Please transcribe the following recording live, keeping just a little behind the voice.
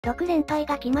6連敗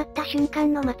が決まった瞬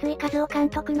間の松井稼頭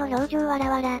監督の表情わら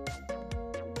わら。2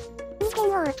点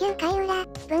を追う9回裏、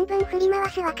ブンブン振り回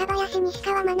す若林西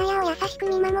川真奈也を優しく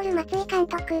見守る松井監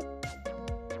督。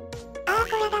ああ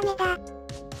こりゃダメだ。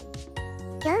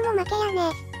今日も負けやね。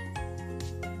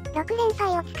6連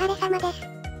敗お疲れ様です。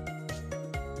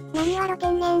何笑て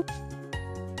んねん。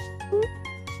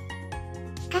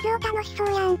稼頭楽しそう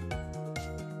やん。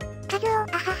稼頭、あ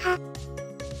はは。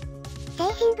精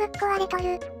神ぶっ壊れと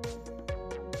る。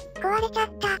壊れちゃっ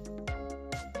た。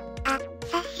あ、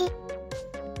察し。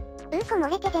こ漏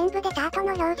れて全部出た後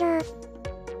の表情。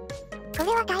こ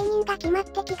れは退任が決まっ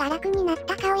て気が楽になっ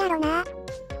た顔やろな。は、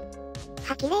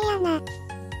綺麗やな。めっ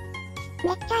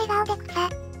ちゃ笑顔で草。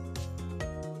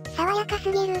爽やか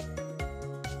すぎる。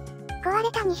壊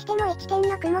れたにしても1点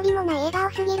の曇りもない笑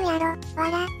顔すぎるやろ、わ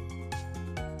ら。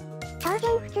当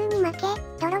然普通に負け、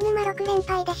泥沼6連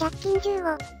敗で借金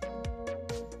15。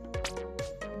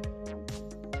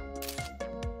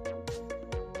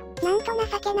なんと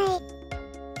情けない。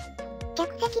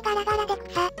客席ガラガラで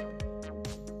草。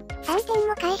3点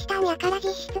も返したんやから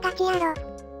実質勝ちやろ。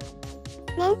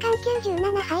年間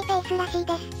97ハイペースらしい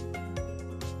です。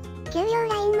給料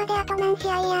ラインまであと何試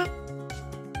合や。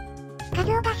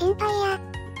稼頭が心配や。